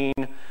machine.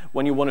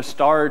 When you want to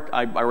start,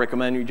 I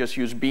recommend you just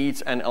use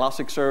beats and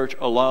Elasticsearch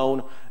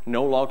alone,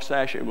 no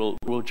Logstash. It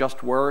will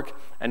just work.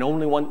 And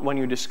only when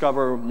you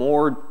discover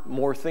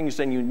more things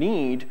than you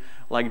need,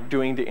 like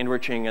doing the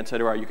enriching,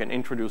 etc., you can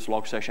introduce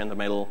Logstash in the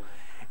middle.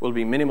 It will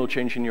be minimal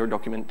change in your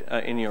document,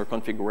 in your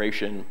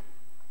configuration,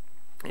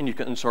 and you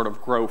can sort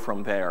of grow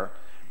from there.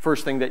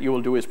 First thing that you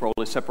will do is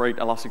probably separate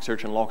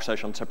Elasticsearch and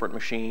Logstash on separate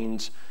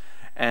machines,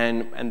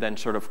 and then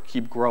sort of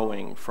keep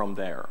growing from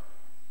there.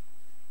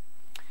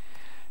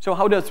 So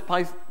how does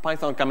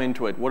Python come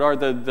into it? What are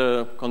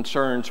the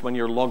concerns when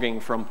you're logging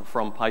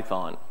from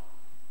Python?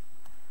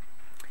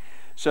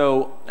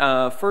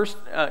 So first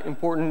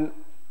important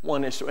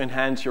one is to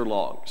enhance your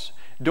logs.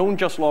 Don't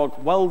just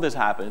log, well, this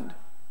happened,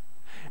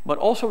 but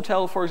also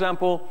tell, for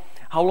example,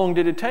 how long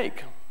did it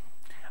take?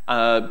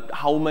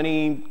 How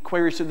many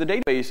queries to the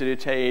database did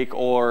it take,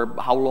 or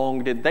how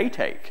long did they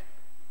take?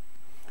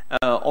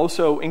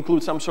 Also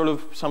include some sort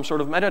of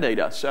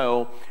metadata.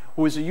 So,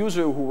 who is the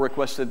user who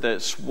requested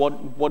this?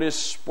 What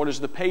is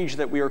the page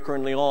that we are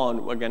currently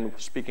on? Again,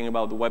 speaking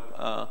about the web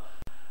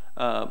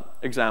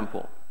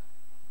example.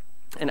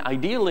 And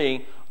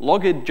ideally,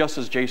 log it just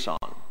as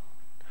JSON,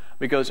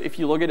 because if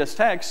you log it as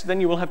text, then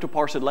you will have to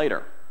parse it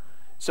later.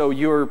 So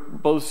you're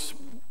both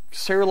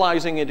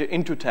serializing it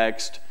into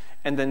text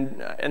and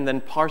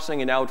then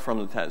parsing it out from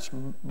the text.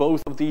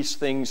 Both of these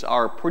things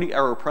are pretty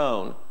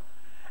error-prone,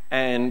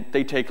 and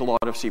they take a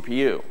lot of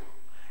CPU.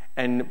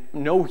 And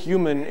no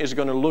human is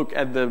going to look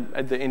at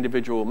the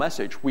individual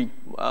message. We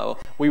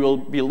will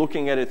be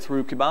looking at it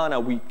through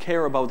Kibana. We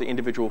care about the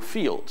individual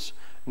fields,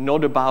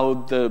 not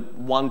about the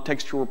one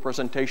textual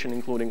representation,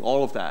 including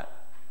all of that.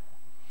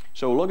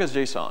 So log as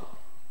JSON.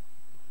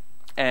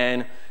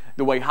 And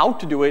the way how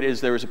to do it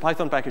is there is a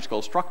Python package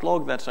called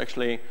structlog that's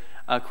actually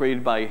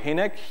created by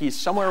Hinek. He's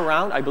somewhere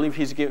around. I believe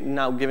he's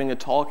now giving a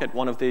talk at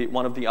one of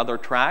the other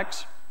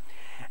tracks.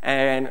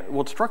 And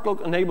what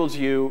structlog enables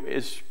you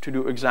is to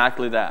do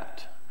exactly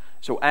that.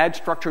 So add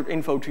structured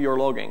info to your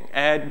logging.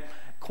 Add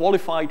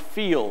qualified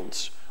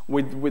fields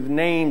with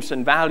names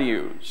and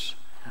values.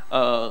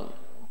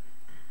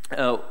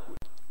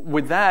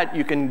 With that,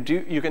 you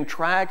can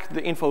track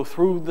the info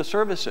through the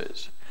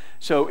services.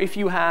 So if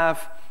you,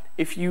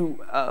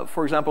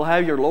 for example,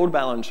 have your load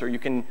balancer, you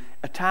can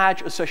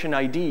attach a session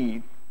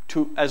ID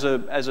as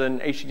an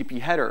HTTP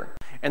header,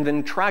 and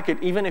then track it.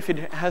 Even if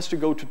it has to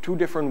go to 2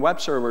 different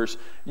web servers,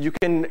 you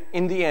can,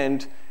 in the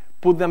end,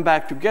 put them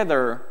back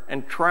together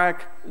and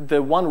track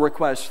the one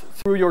request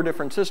through your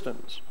different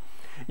systems.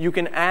 You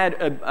can add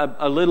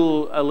a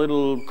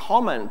little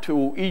comment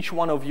to each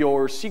one of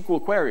your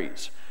SQL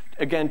queries,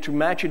 again, to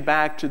match it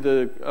back to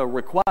the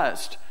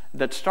request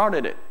that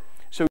started it.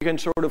 So you can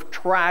sort of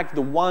track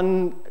the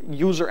one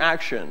user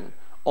action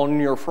on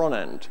your front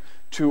end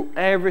to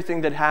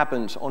everything that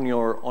happens on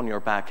your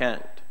back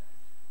end.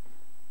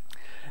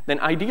 Then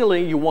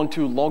ideally, you want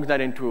to log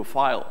that into a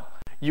file.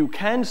 You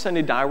can send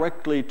it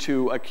directly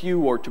to a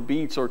queue or to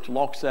Beats or to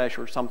Logstash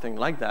or something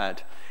like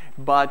that.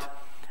 But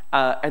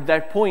at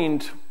that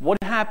point, what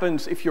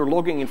happens if your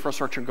logging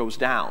infrastructure goes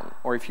down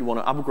or if you want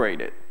to upgrade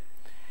it?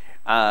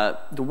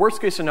 The worst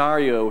case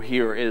scenario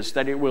here is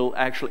that it will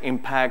actually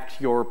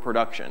impact your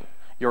production,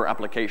 your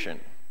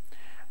application.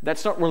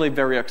 That's not really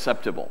very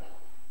acceptable.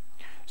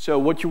 So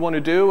what you want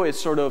to do is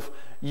sort of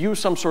use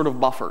some sort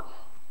of buffer.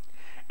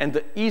 And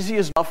the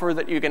easiest buffer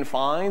that you can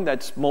find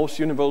that's most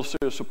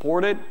universally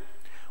supported,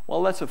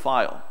 well, that's a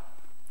file.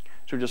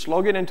 So just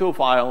log it into a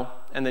file,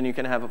 and then you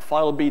can have a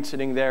file beat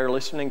sitting there,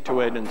 listening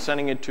to it, and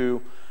sending it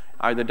to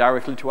either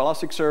directly to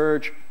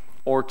Elasticsearch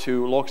or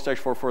to Logstash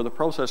for further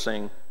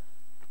processing.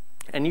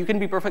 And you can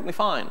be perfectly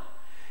fine.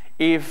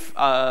 If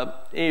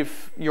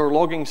your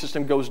logging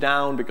system goes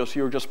down because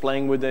you're just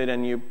playing with it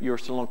and you're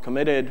still not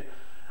committed,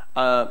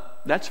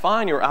 that's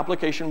fine. Your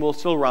application will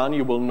still run.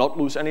 You will not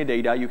lose any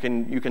data. You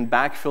can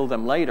backfill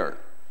them later.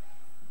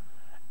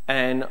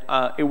 And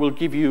it will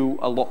give you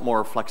a lot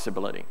more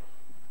flexibility.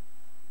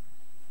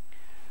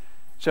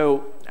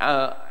 So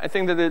I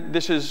think that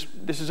this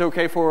is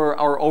okay for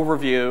our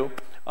overview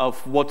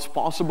of what's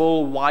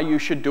possible, why you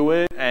should do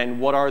it, and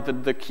what are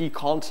the key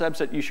concepts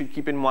that you should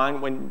keep in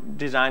mind when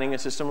designing a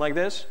system like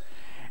this.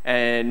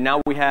 And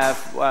now we have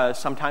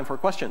some time for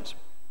questions.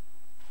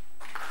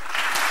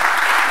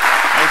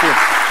 Thank you.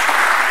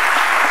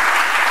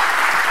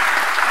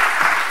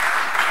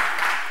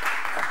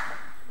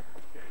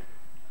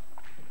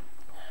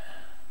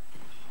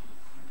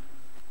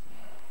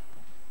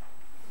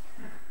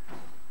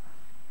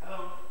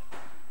 Hello.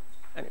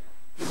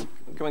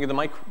 Can we get the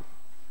mic?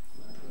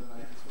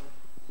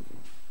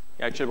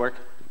 Yeah, it should work.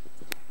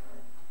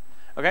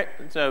 Okay,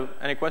 so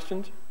any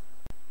questions?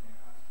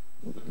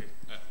 Okay,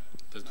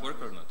 does it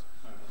work or not?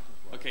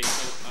 Okay,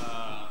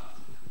 so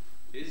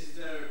is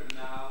there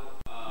now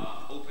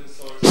open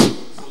source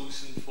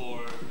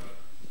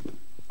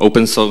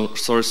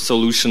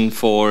solution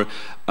for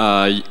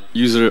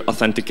user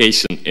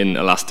authentication in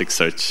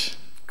Elasticsearch?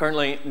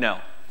 Currently, no.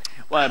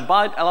 Well,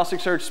 but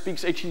Elasticsearch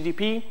speaks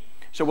HTTP,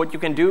 so what you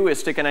can do is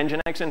stick an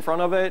Nginx in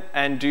front of it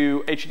and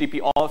do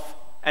HTTP auth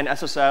and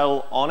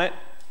SSL on it.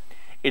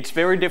 It's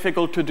very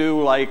difficult to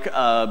do like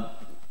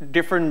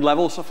different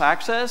levels of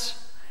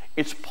access.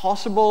 It's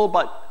possible,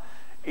 but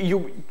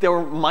there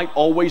might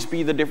always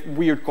be the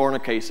weird corner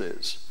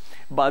cases.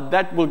 But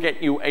that will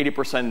get you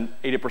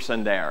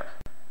 80% there.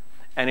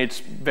 And it's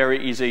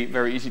very easy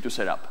to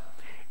set up.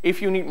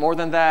 If you need more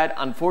than that,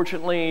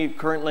 unfortunately,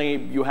 currently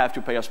you have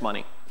to pay us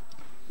money.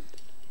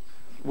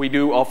 We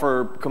do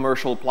offer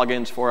commercial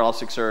plugins for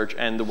Elasticsearch,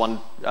 and the one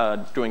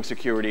doing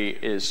security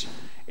is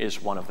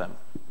one of them.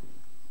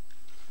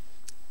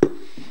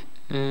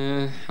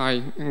 Hi,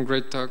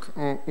 great talk.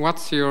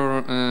 What's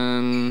your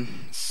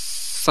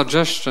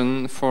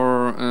suggestion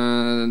for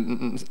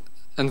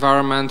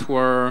environment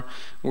where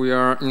we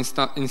are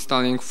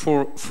installing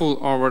full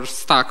our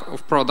stack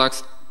of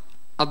products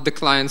at the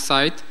client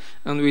side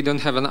and we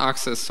don't have an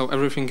access, so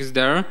everything is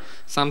there?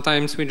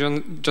 Sometimes we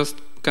just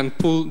can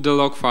pull the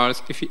log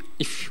files if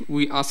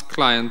we ask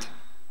client.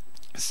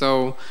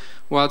 So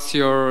what's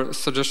your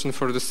suggestion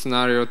for this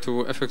scenario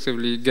to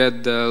effectively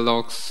get the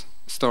logs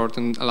stored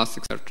in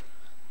Elasticsearch?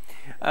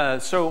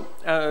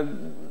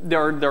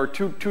 There are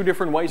two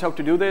different ways how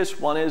to do this.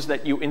 One is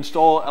that you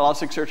install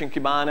Elasticsearch and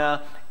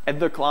Kibana at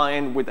the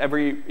client with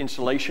every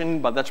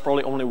installation, but that's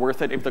probably only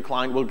worth it if the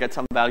client will get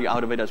some value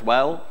out of it as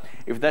well.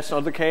 If that's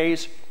not the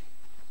case,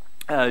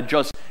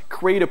 just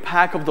create a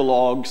pack of the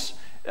logs,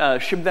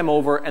 ship them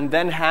over, and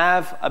then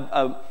have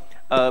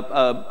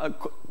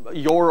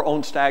your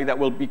own stack that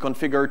will be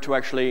configured to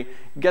actually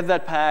get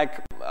that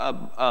pack,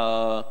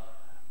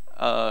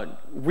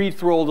 read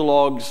through all the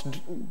logs,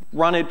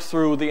 run it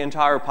through the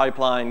entire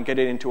pipeline, get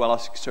it into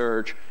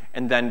Elasticsearch,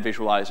 and then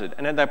visualize it.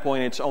 And at that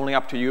point, it's only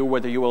up to you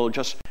whether you will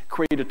just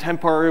create a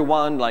temporary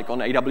one, like on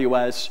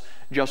AWS,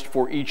 just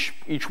for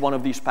each one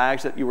of these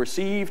packs that you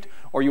received,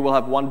 or you will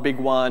have one big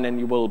one and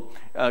you will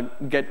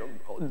get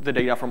the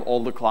data from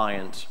all the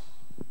clients.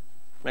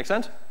 Make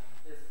sense?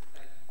 Yes.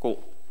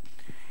 Cool.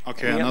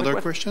 Okay, another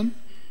question?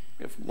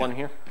 We have one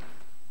here.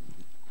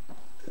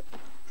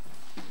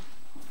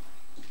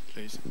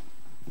 Please.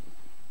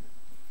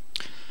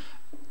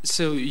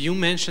 So you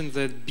mentioned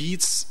that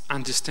Beats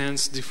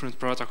understands different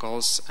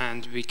protocols,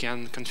 and we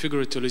can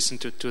configure it to listen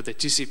to the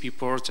TCP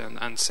port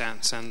and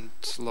send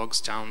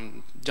logs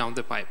down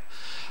the pipe.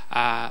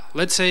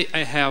 Let's say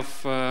I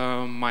have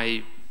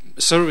my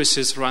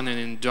services running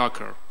in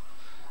Docker.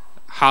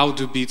 How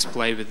do Beats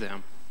play with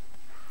them?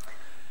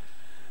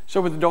 So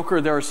with Docker,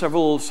 there are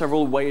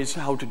several ways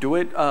how to do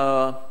it.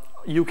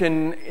 You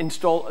can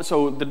install,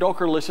 so the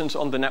Docker listens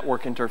on the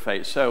network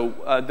interface. So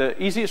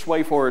the easiest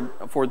way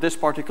for this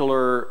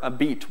particular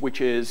beat,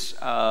 which is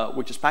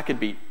packet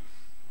beat,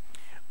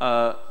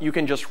 you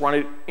can just run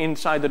it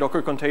inside the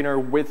Docker container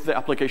with the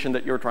application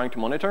that you're trying to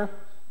monitor.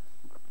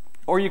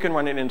 Or you can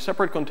run it in a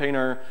separate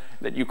container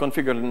that you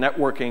configure the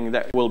networking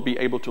that will be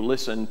able to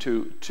listen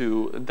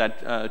to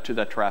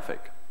that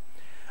traffic.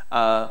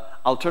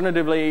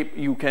 Alternatively,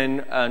 you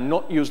can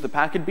not use the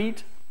packet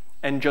beat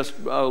and just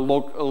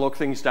log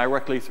things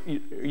directly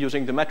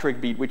using the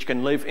metric beat, which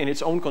can live in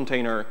its own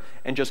container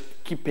and just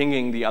keep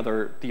pinging the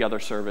other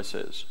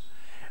services.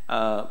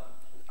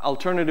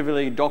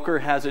 Alternatively, Docker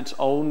has its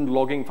own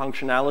logging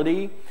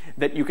functionality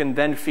that you can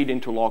then feed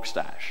into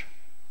Logstash.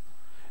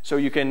 So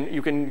you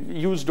can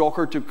use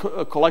Docker to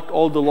collect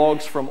all the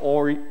logs from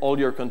all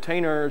your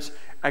containers,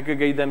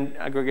 aggregate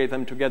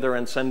them together,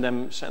 and send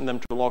them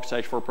to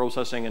Logstash for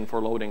processing and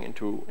for loading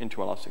into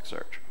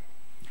Elasticsearch.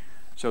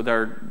 So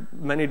there are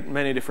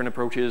many different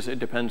approaches. It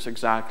depends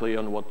exactly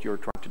on what you're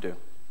trying to do.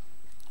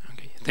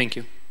 Okay, thank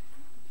you.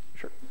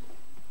 Sure.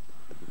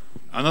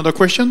 Another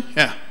question?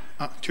 Yeah,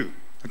 two.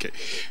 Okay,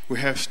 we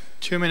have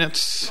 2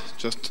 minutes.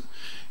 Just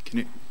can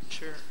you?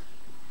 Sure.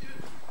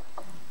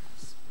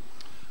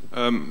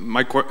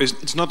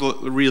 It's not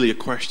really a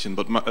question,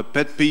 but a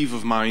pet peeve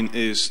of mine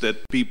is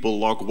that people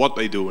log what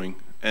they're doing.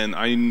 And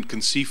I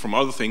can see from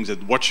other things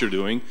that what you're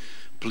doing,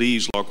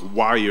 please log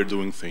why you're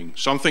doing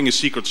things. Something is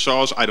secret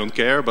sauce, I don't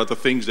care, but the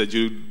things that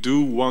you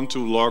do want to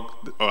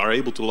log, or are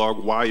able to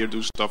log why you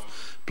do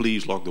stuff,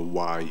 please log the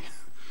why.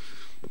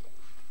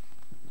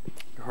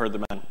 You heard the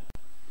man.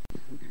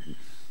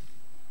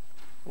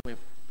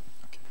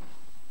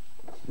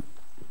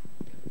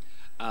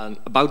 And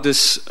about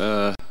this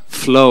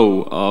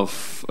flow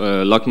of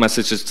log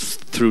messages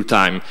through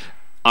time,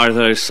 are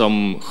there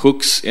some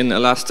hooks in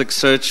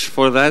Elasticsearch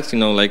for that? You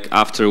know, like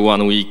after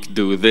 1 week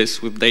do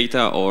this with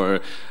data,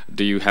 or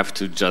do you have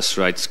to just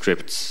write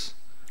scripts?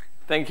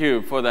 Thank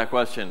you for that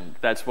question.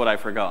 That's what I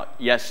forgot.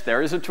 Yes,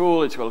 there is a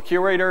tool. It's called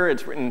Curator.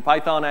 It's written in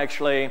Python,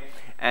 actually,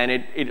 and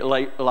it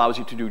allows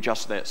you to do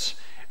just this.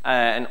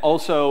 And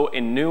also,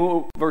 in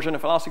new version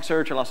of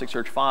Elasticsearch,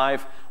 Elasticsearch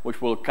 5,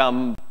 which will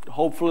come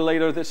hopefully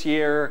later this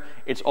year,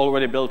 it's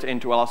already built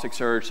into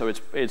Elasticsearch, so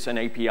it's an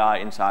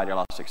API inside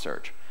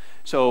Elasticsearch.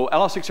 So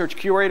Elasticsearch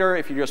Curator,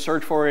 if you just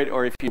search for it,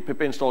 or if you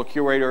pip install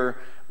Curator,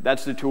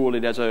 that's the tool.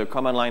 It has a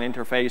command line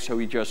interface, so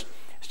you just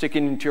stick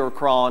it into your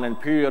cron, and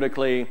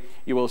periodically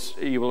you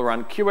will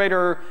run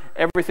Curator.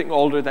 Everything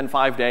older than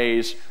 5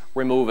 days,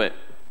 remove it,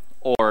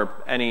 or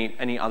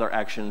any other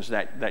actions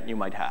that you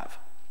might have.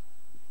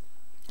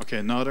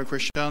 Okay, no other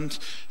questions.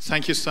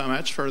 Thank you so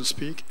much for the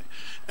speak.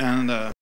 And